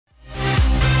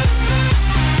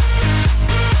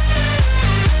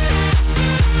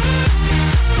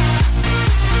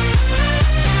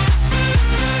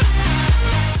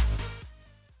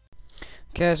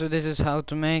Okay, so this is how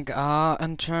to make a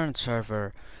Unturned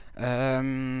server.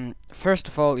 First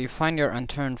of all, you find your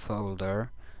Unturned folder,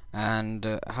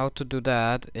 and how to do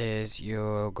that is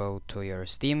you go to your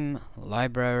Steam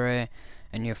library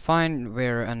and you find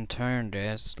where Unturned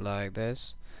is, like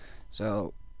this.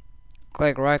 So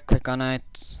right click on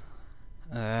it,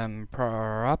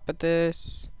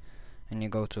 properties, and you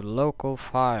go to local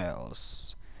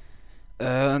files.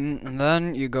 And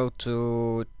then you go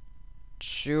to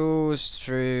choose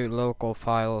through local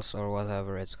files or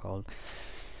whatever it's called.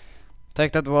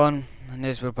 Take that one and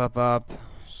this will pop up.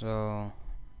 So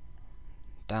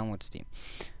down with Steam.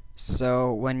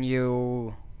 So when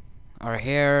you are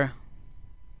here,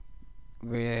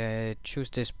 we choose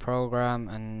this program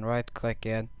and right click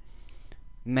it,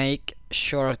 make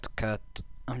shortcut.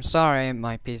 I'm sorry,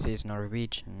 my PC is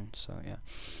Norwegian, so yeah.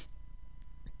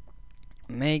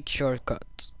 Make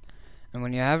shortcut. And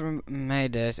when you have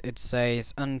made this, it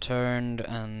says unturned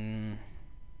and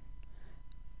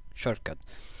shortcut.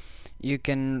 You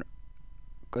can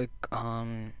click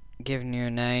on give new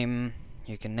name.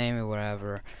 You can name it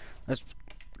whatever. Let's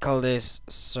call this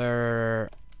server.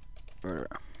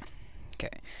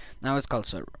 Okay, now it's called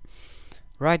server.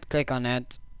 Right click on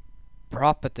it,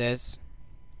 properties,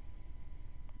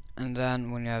 and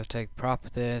then when you have to take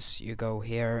properties, you go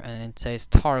here and it says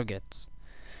targets.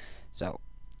 So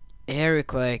here we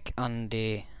click on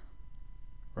the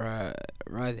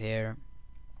right here,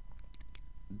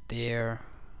 there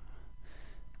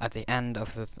at the end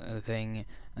of the thing,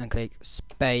 and click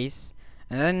space,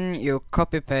 and then you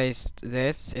copy paste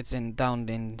this. It's down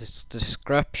in this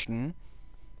description,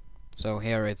 so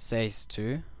here it says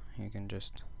to, you can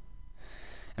just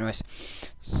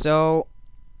anyways, so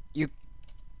you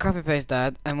copy paste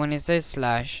that, and when it says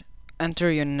slash,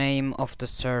 enter your name of the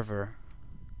server.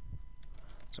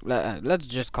 So let's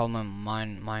just call my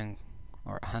mine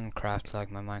or handcraft, like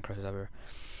my Minecraft server.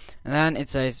 And then it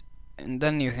says, and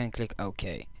then you can click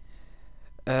OK.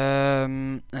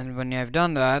 And when you have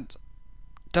done that,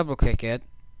 double click it.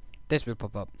 This will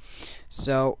pop up.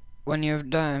 So when you've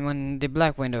done, when the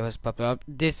black window has popped up,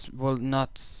 this will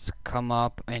not come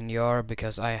up in your,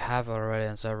 because I have already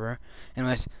a server.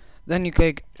 Anyways, then you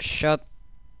click shut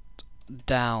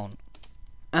down.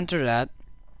 Enter that,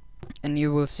 and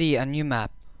you will see a new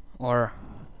map. Or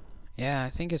yeah,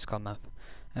 I think it's called map.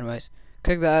 Anyways,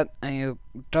 click that and you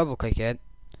double click it,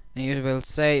 and you will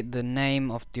say the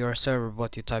name of your server,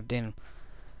 what you typed in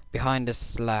behind the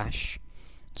slash.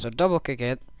 So double click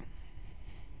it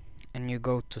and you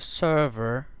go to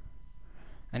server,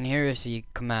 and here you see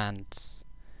commands.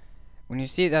 When you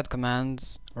see that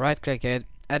commands, right click it,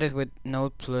 edit with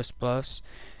Node++.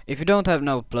 If you don't have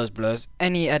Node++,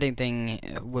 any editing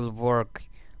will work,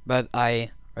 but I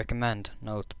recommend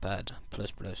Notepad++.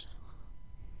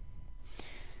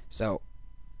 So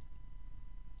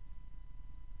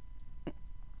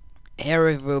here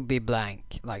it will be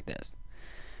blank like this.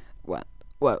 Well,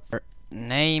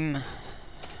 name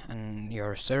and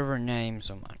your server name.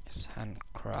 So mine is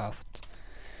handcraft,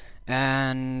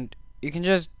 and you can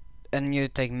just, and you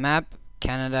take map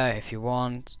Canada if you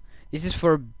want. This is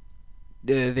for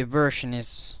the version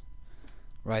is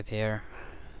right here.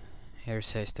 Here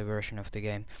says the version of the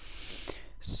game,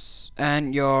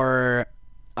 and your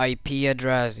IP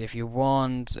address if you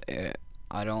want.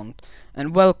 I don't.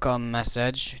 And welcome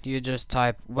message, you just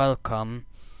type welcome,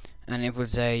 and it will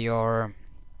say your,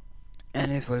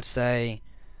 and it will say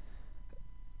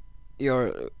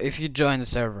your, if you join the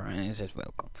server, and it says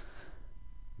welcome.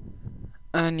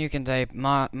 And you can type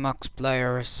max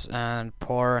players and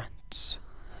ports,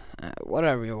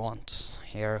 whatever you want.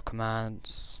 Here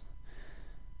commands.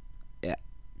 Yeah.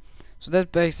 So that's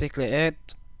basically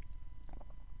it.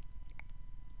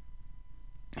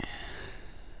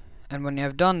 And when you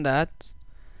have done that,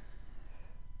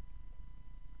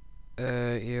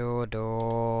 you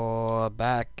do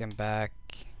back and back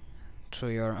to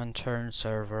your Unturned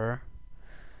server.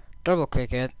 Double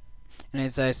click it, and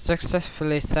it says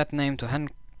successfully set name to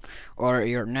hand, or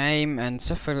your name, and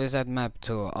successfully set map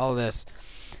to all this.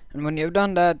 And when you've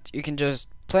done that, you can just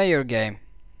play your game.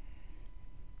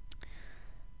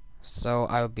 So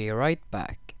I'll be right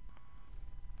back.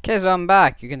 Okay, so I'm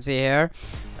back. You can see here.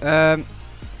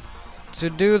 To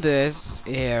do this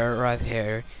here, right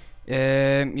here,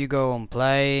 you go on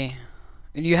play.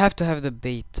 You have to have the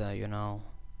beta, you know.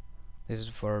 This is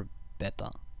for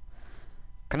beta.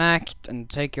 Connect and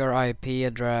take your IP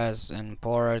address and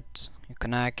port. You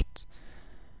connect,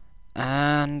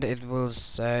 and it will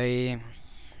say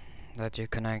that you're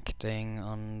connecting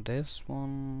on this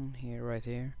one here, right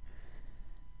here.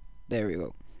 There we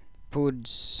go.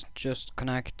 PUDs just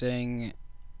connecting.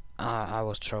 I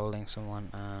was trolling someone,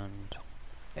 and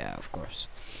yeah, of course.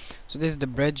 So this is the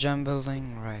bridge I'm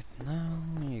building right now.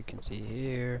 You can see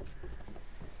here.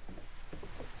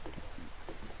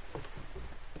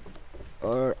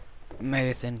 Or made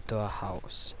it into a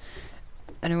house.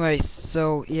 Anyway,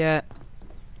 so yeah,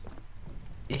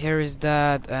 here is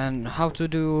that, and how to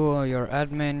do your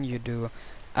admin. You do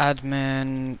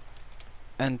admin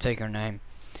and take your name.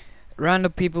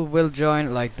 Random people will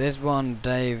join, like this one,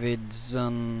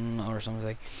 Davidson or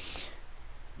something.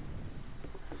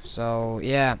 So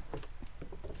yeah,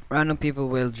 random people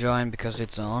will join because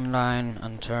it's online.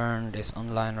 Unturned is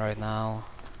online right now.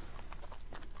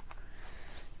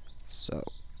 So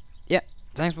yeah,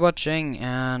 thanks for watching,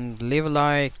 and leave a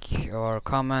like or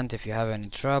comment if you have any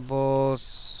troubles.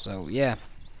 So yeah.